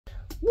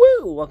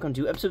Woo! Welcome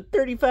to episode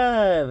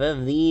 35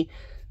 of the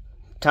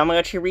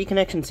Tamagotchi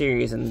Reconnection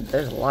series, and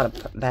there's a lot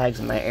of bags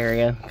in my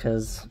area,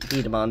 because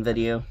beat 'em on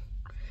video.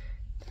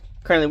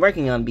 Currently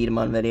working on beat 'em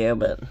on video,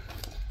 but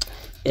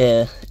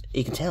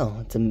you can tell,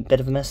 it's a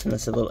bit of a mess in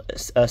this little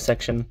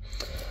section.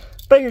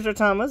 But here's our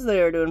Tamas, they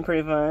are doing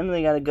pretty fine.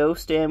 They got a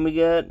ghost, and we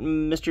got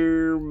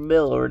Mr.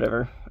 Bill, or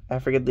whatever. I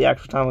forget the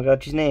actual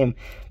Tamagotchi's name.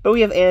 But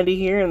we have Andy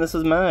here, and this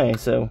is Mai,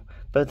 so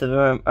both of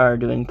them are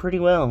doing pretty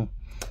well.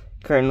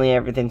 Currently,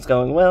 everything's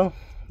going well.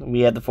 We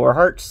had the 4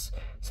 hearts,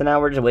 so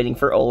now we're just waiting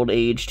for old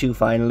age to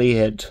finally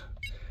hit.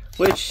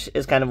 Which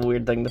is kind of a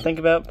weird thing to think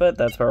about, but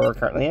that's where we're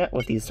currently at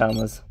with these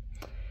Tamas.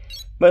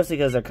 Mostly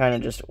because they're kind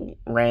of just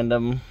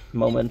random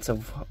moments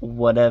of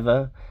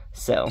whatever.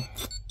 So,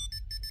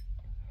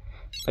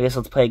 I guess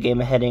let's play a game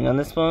of heading on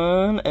this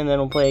one, and then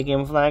we'll play a game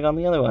of flag on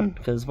the other one,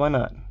 because why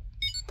not?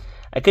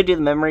 I could do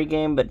the memory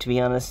game, but to be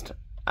honest,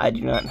 I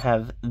do not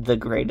have the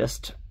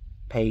greatest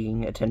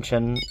paying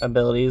attention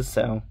abilities,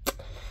 so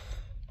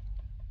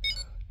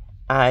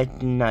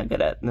I'm not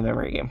good at the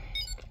memory game.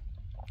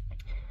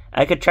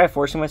 I could try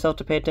forcing myself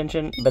to pay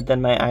attention, but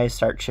then my eyes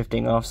start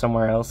shifting off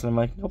somewhere else, and I'm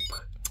like, nope.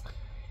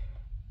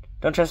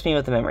 Don't trust me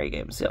with the memory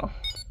game still.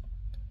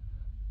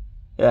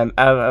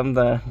 I'm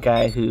the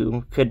guy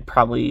who could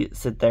probably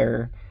sit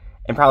there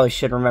and probably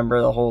should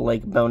remember the whole,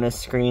 like, bonus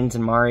screens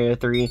in Mario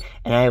 3,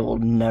 and I will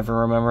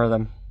never remember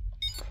them.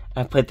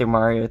 I've played through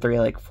Mario 3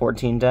 like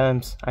 14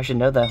 times. I should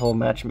know that whole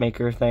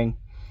matchmaker thing.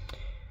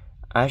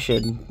 I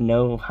should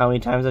know how many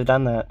times I've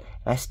done that.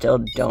 And I still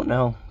don't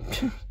know.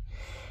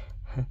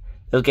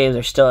 Those games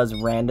are still as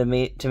random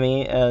to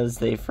me as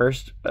they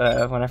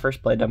when I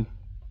first played them.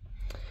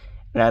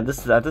 And at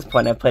this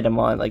point, I've played them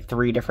on like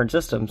 3 different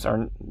systems.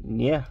 Or,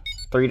 yeah,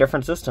 3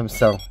 different systems.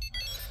 So,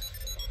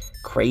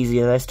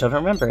 crazy that I still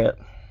don't remember it.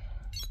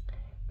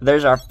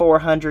 There's our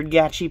 400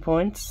 Gachi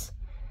points.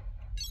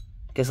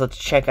 Guess let's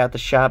check out the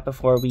shop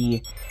before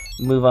we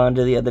move on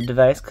to the other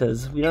device,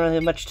 because we don't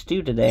have much to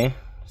do today.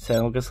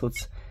 So I guess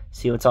let's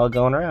see what's all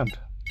going around.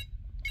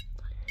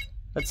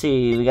 Let's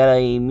see, we got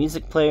a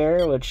music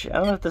player, which I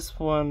don't know if this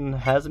one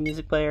has a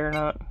music player or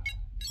not.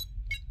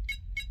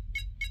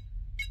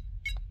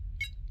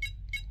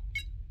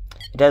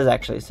 It does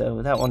actually,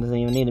 so that one doesn't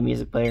even need a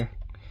music player.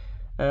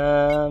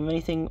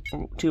 Anything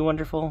too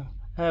wonderful?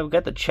 We've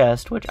got the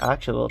chest, which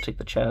actually will take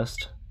the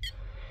chest.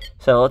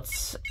 So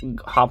let's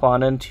hop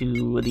on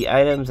into the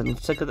items and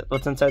let's look at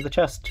what's inside the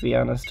chest, to be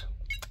honest.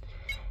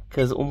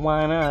 Because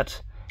why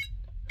not?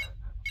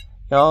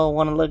 Y'all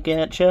want to look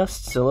at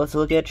chests? So let's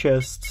look at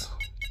chests.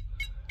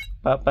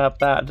 Bop, bop,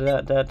 bop,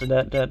 da, da,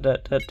 da, da, da,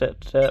 da, da,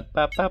 da,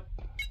 bop, bop.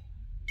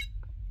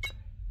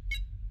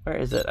 Where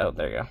is it? Oh,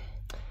 there you go.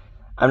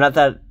 I'm not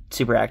that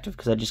super active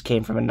because I just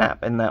came from a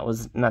nap, and that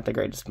was not the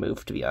greatest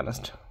move, to be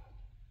honest.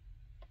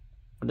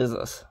 What is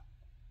this?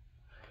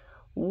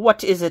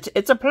 What is it?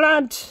 It's a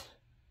plant!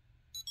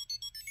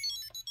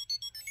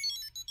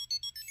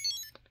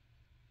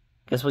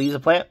 Guess we'll use a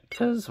plant,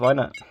 because why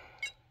not?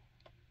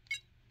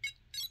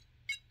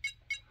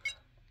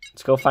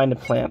 Let's go find a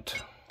plant.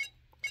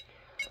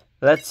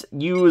 Let's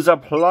use a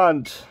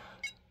plant!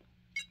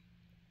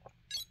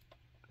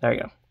 There we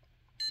go.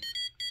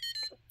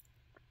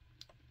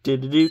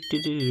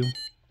 Do-do-do-do-do.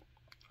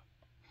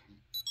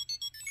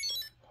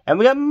 And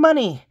we got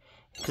money!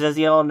 Because as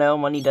you all know,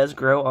 money does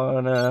grow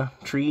on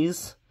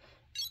trees.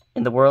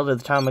 In the world of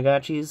the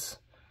Tamagotchis,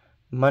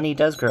 money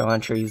does grow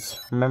on trees.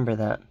 Remember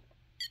that.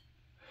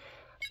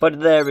 But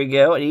there we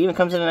go. It even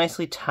comes in a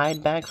nicely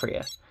tied bag for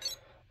you.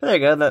 But there you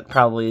go. That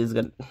probably is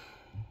good.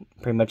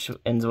 Pretty much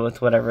ends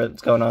with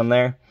whatever's going on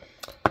there.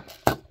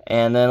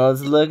 And then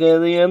let's look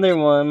at the other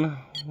one,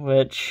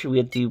 which we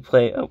have to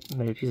play. Oh,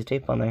 there's a piece of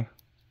tape on there.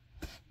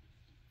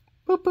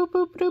 Boop, boop,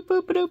 boop, boop,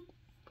 boop, boop.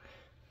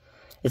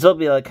 This will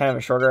be like kind of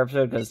a shorter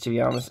episode because, to be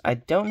honest, I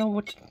don't know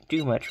what to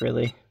do much,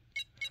 really.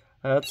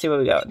 Let's see what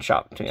we got in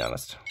shop, to be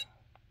honest.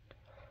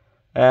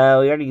 We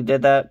already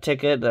did that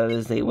ticket. That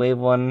is the wave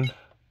one.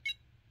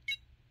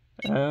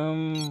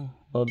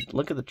 Well,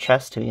 look at the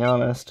chest, to be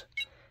honest.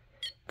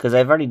 Because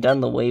I've already done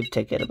the wave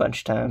ticket a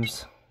bunch of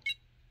times.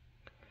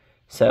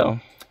 So,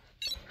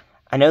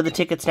 I know the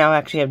tickets now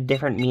actually have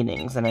different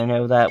meanings, and I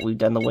know that we've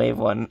done the wave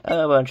one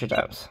a bunch of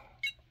times.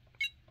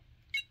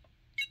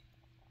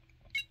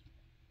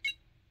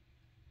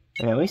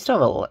 Yeah, we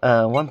still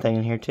have one thing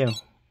in here, too.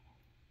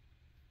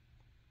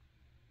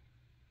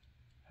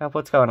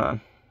 What's going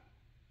on?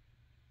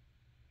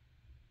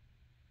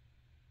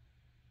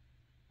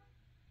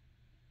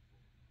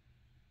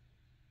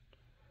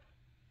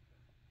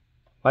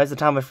 Why is the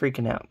Tama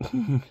freaking out?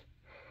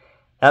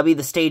 That'll be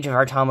the stage of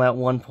our Tama at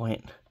one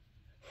point.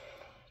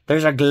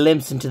 There's our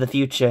glimpse into the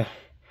future.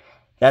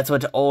 That's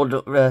what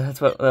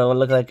that's what it'll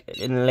look like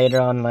in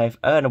later on in life.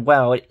 And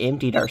wow, it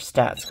emptied our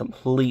stats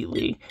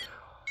completely.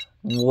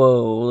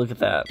 Whoa, look at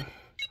that.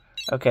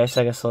 Okay, so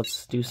I guess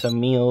let's do some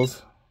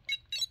meals.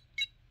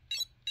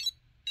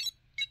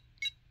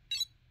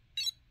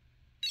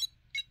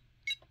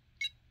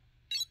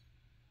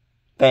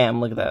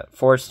 Bam, look at that.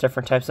 4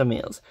 different types of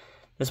meals.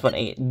 This one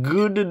ate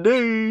good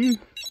today.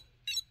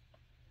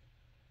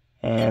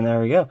 And there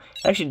we go.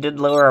 Actually did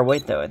lower our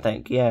weight though, I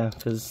think. Yeah,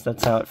 because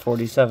that's now at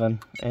 47.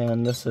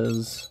 And this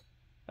is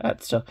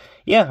at still...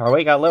 Yeah, our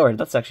weight got lowered.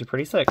 That's actually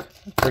pretty sick.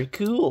 Pretty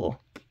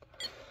cool.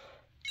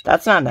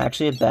 That's not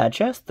actually a bad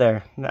chest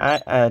there.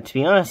 To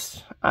be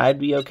honest, I'd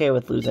be okay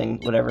with losing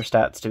whatever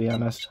stats, to be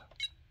honest.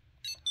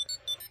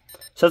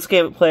 So let's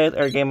play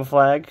our game of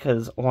flag,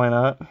 because why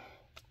not?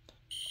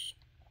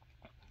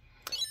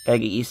 Gotta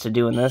get used to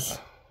doing this.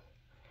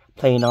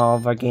 Playing all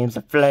of our games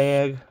of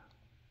flag.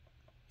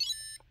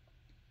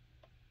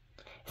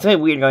 It's gonna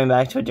be weird going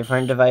back to a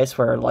different device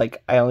where,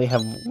 like, I only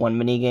have one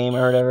mini game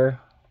or whatever.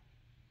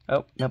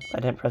 Oh, nope, I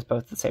didn't press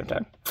both at the same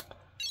time.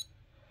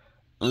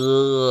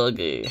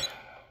 Okay.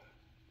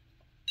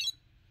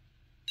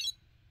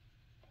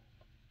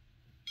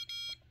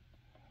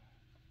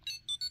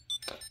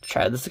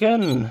 Try this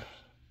again.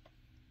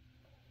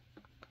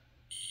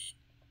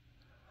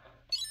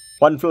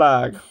 One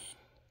flag.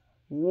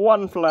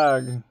 One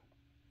flag.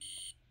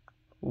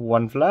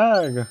 One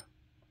flag.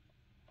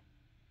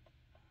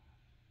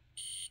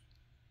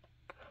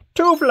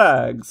 Two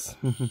flags.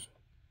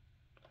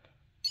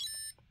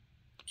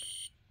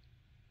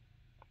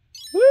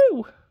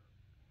 Woo!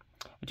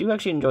 I do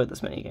actually enjoy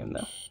this minigame,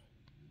 though.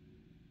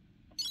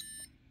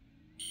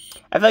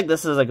 I feel like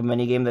this is like a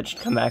minigame that should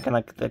come back in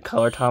like the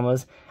color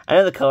Tamas. I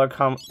know the color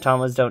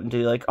Tamas don't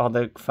do like all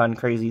the fun,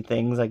 crazy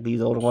things like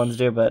these older ones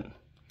do, but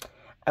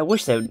I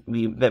wish they would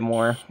be a bit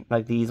more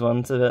like these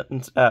ones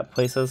at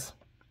places.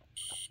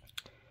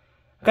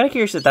 I'm kind of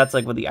curious if that's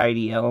like what the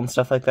IDL and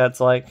stuff like that's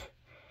like.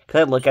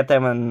 Because I look at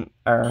them and,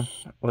 or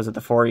was it the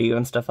 4U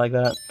and stuff like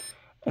that,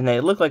 and they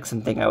look like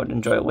something I would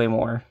enjoy way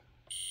more.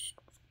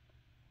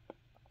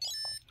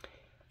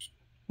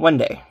 One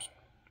day.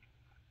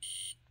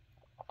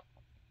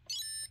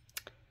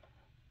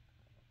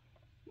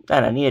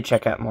 And I need to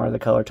check out more of the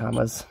color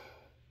Tamas.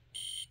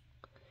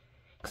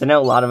 Because I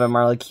know a lot of them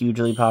are like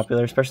hugely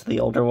popular, especially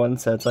the older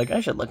ones, so it's like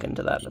I should look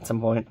into that at some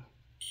point.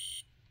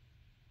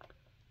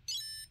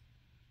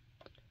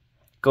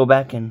 Go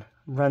back and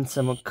run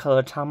some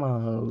color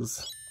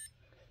Tamas.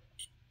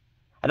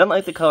 I don't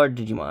like the colored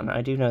Digimon.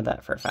 I do know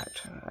that for a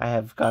fact. I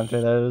have gone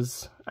through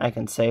those. I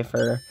can say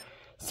for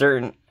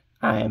certain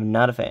I am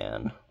not a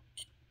fan.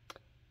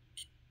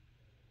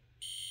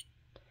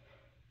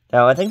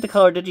 Now, I think the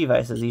colored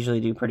Digivices usually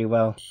do pretty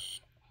well.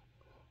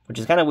 Which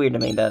is kind of weird to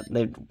me that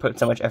they put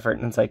so much effort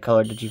inside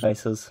colored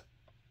Digivices.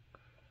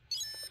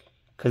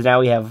 Because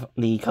now we have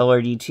the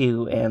color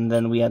D2, and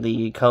then we have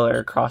the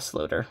color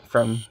crossloader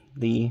from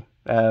the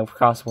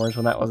Cross Wars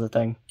when that was a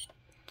thing.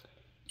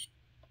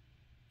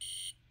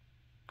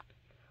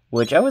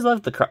 Which I always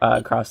loved the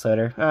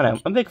crossloader. I don't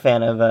know, I'm a big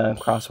fan of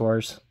Cross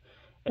Wars.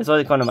 It's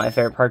like one of my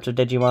favorite parts of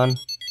Digimon.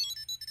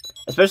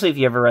 Especially if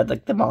you ever read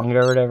like the manga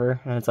or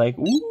whatever, and it's like,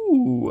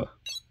 ooh.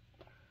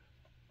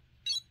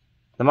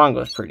 The manga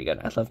was pretty good.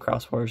 I love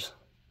Cross Wars.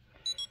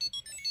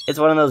 It's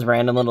one of those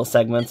random little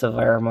segments of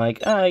where I'm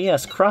like, ah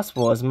yes, Cross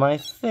Wars is my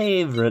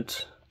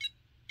favorite.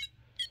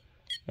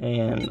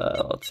 And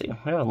let's see,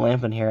 we have a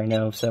lamp in here, I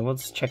know, so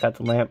let's check out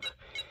the lamp.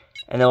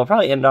 And then we'll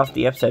probably end off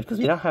the episode, because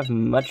we don't have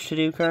much to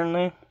do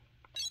currently.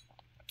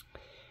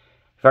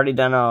 We've already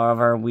done all of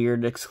our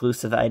weird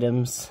exclusive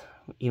items.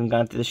 Even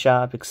gone through the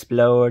shop,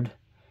 explored.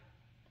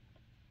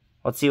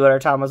 Let's see what our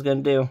Tama's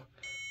gonna do.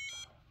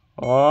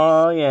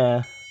 Oh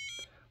yeah.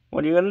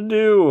 What are you gonna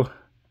do?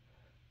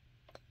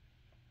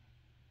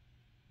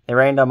 They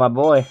rained on my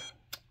boy.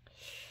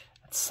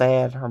 That's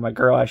sad. Or my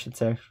girl, I should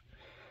say.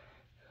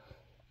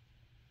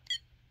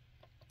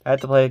 I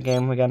have to play a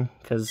game again,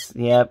 because,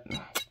 yep.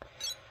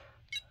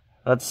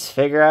 Let's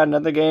figure out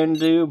another game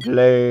to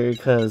play,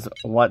 because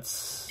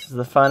what's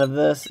the fun of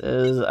this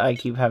is I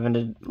keep having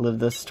to live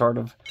this sort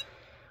of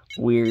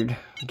weird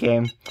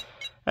game.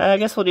 I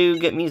guess we'll do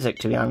Get Music,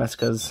 to be honest,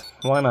 because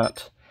why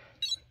not?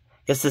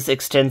 Guess this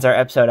extends our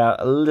episode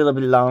out a little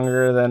bit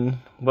longer than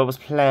what was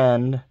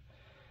planned.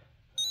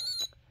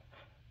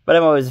 But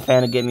I'm always a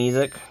fan of Get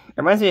Music. It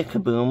reminds me of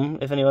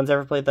Kaboom, if anyone's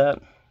ever played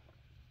that.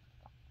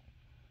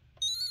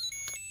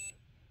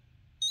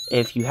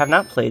 If you have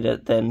not played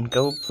it, then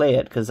go play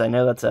it, because I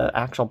know that's an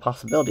actual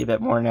possibility a bit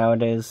more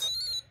nowadays.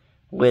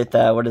 With,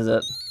 what is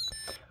it?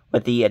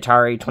 With the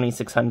Atari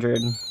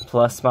 2600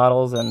 plus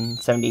models and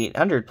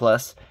 7800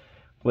 plus,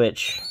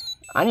 which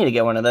I need to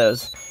get one of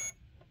those.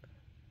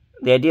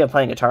 The idea of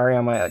playing Atari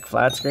on my like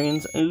flat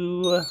screens,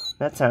 ooh,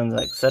 that sounds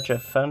like such a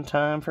fun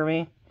time for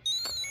me.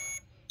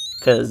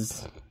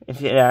 Because I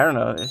don't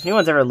know, if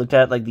anyone's ever looked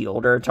at like the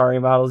older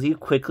Atari models, you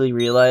quickly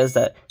realize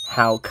that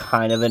how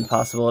kind of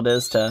impossible it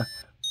is to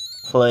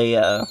play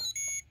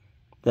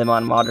them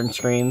on modern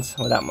screens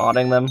without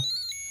modding them,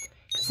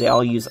 because they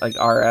all use like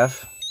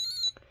RF,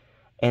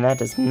 and that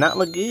does not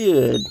look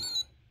good.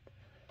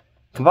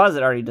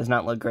 Composite already does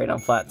not look great on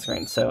flat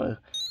screens, so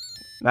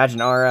imagine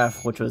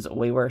RF, which was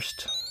way worse.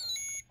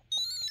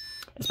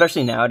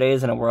 Especially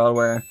nowadays in a world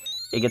where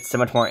it gets so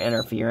much more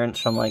interference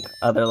from like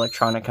other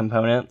electronic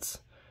components.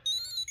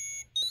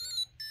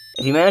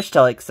 If you manage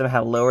to like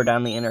somehow lower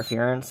down the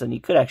interference, then you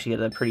could actually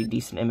get a pretty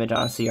decent image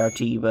on a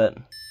CRT, but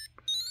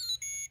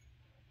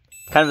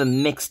kind of a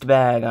mixed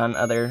bag on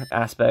other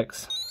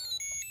aspects.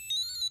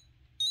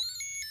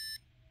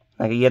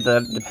 Like, you have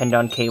to depend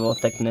on cable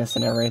thickness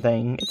and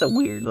everything. It's a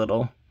weird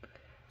little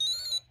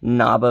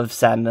knob of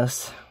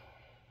sadness.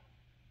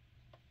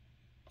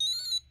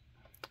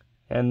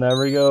 And there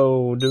we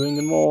go, doing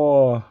it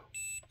more.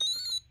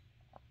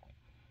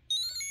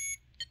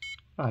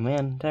 Oh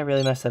man, did I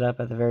really mess it up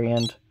at the very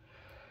end?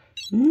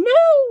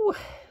 No!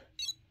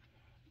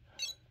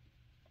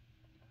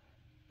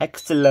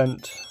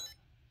 Excellent.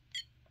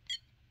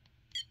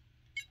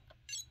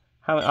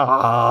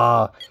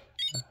 How?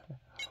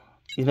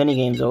 These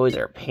minigames always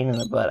are a pain in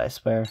the butt, I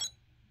swear.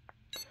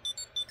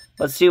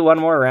 Let's do one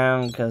more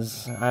round,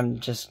 because I'm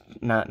just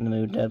not in the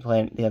mood to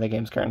play the other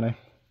games currently.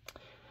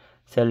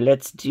 So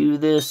let's do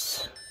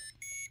this.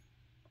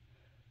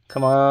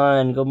 Come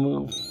on, go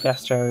move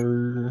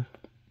faster.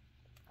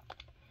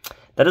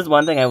 That is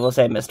one thing I will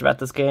say I missed about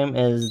this game,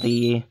 is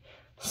the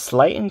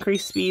slight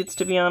increased speeds,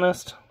 to be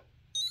honest.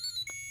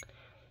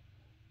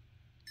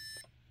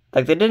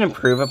 Like, they did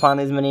improve upon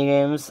these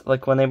minigames,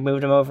 like, when they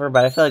moved them over,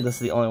 but I feel like this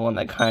is the only one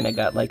that kind of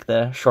got, like,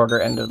 the shorter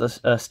end of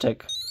the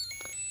stick.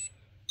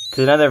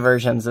 Because in other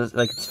versions,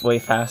 it's way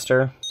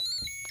faster.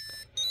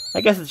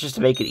 I guess it's just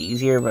to make it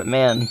easier, but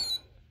man,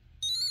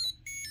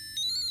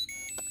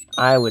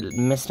 I would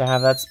miss to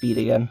have that speed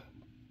again.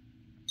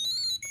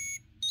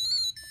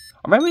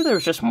 Or maybe there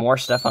was just more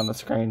stuff on the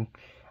screen.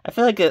 I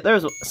feel like there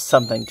was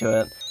something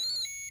to it.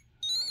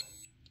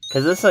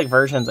 Because this, like,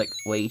 version's, like,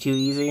 way too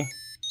easy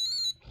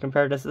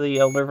compared to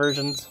the older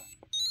versions.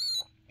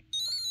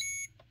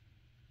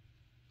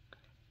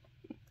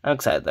 I'm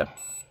excited, though.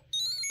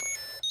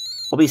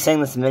 We'll be saying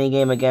this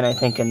minigame again, I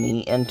think, in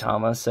the end,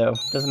 Thomas, so it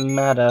doesn't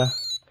matter.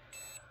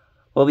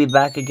 We'll be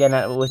back again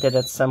with it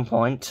at some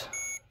point.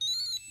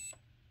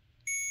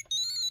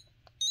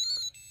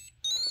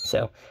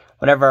 So,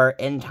 whenever our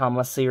end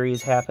Thomas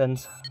series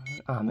happens...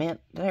 Oh, man,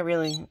 did I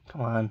really?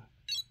 Come on.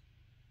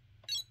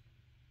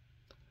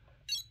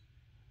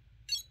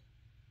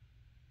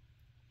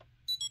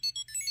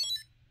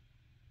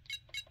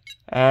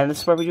 And this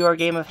is where we do our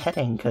game of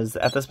heading, because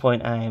at this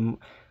point I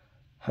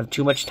have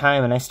too much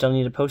time and I still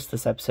need to post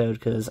this episode,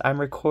 because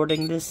I'm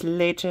recording this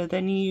later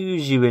than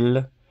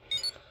usual.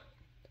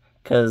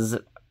 Because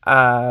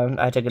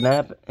I took a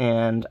nap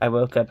and I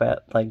woke up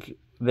at, like,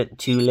 a bit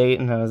too late,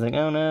 and I was like,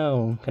 oh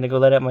no, gonna go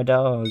let out my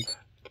dog.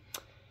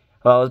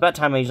 Well, it was about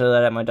time I usually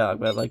let out my dog,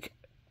 but, like,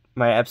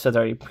 my episode's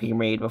already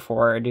pre-made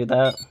before I do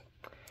that.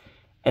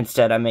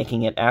 Instead, I'm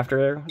making it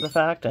after the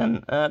fact,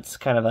 and that's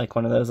kind of like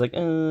one of those, like,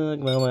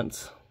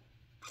 moments.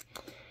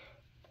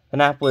 The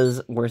nap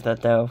was worth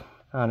it, though.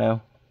 I don't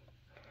know.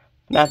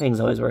 Napping's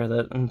always worth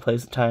it in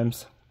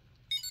times.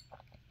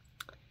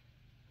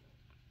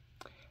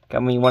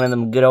 Got me one of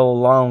them good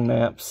old long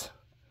naps.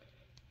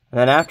 And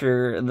then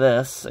after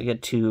this, I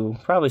get to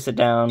probably sit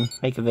down,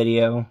 make a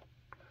video.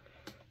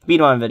 Beat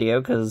 'em on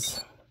video,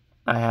 because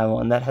I have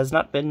one that has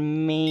not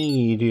been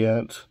made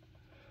yet.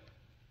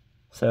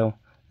 So,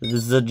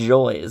 the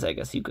joys, I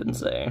guess you could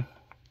say.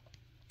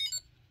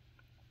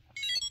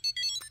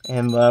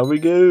 And there we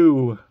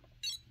go.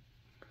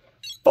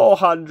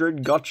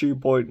 400 gotcha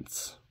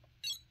points.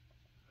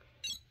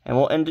 And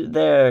we'll end it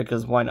there,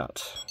 because why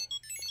not?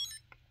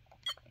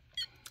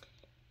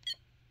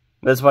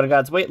 This one got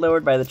its weight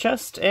lowered by the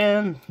chest,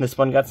 and this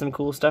one got some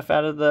cool stuff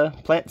out of the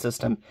plant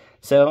system.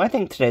 So I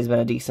think today's been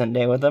a decent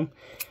day with them.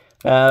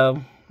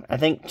 I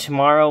think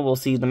tomorrow we'll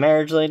see the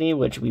marriage lady,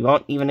 which we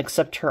won't even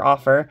accept her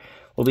offer.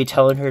 We'll be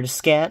telling her to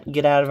scat,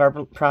 get out of our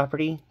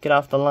property, get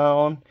off the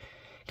lawn,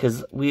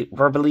 because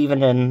we're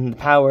believing in the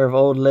power of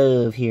old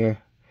love here.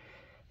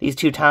 These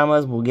two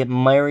Tamas will get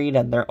married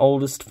at their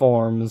oldest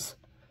forms,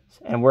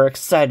 and we're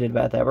excited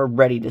about that. We're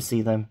ready to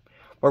see them.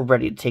 We're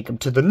ready to take them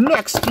to the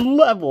next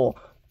level.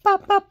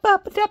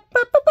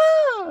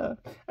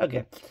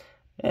 Okay,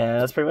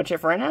 that's pretty much it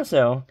for right now,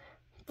 so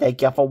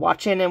thank y'all for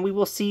watching, and we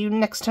will see you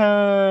next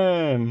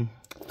time.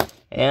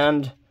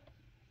 And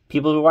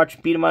people who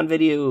watch Beat 'em on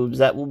videos,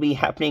 that will be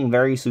happening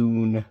very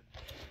soon.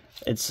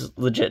 It's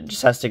legit,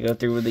 just has to go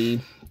through the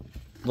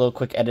little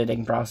quick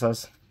editing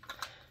process.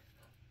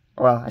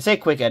 Well, I say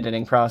quick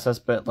editing process,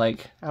 but,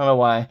 like, I don't know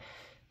why,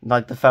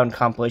 like, the found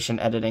compilation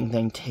editing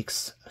thing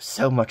takes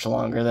so much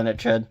longer than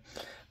it should.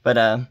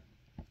 But,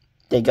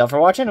 thank y'all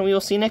for watching, and we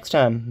will see you next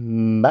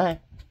time. Bye.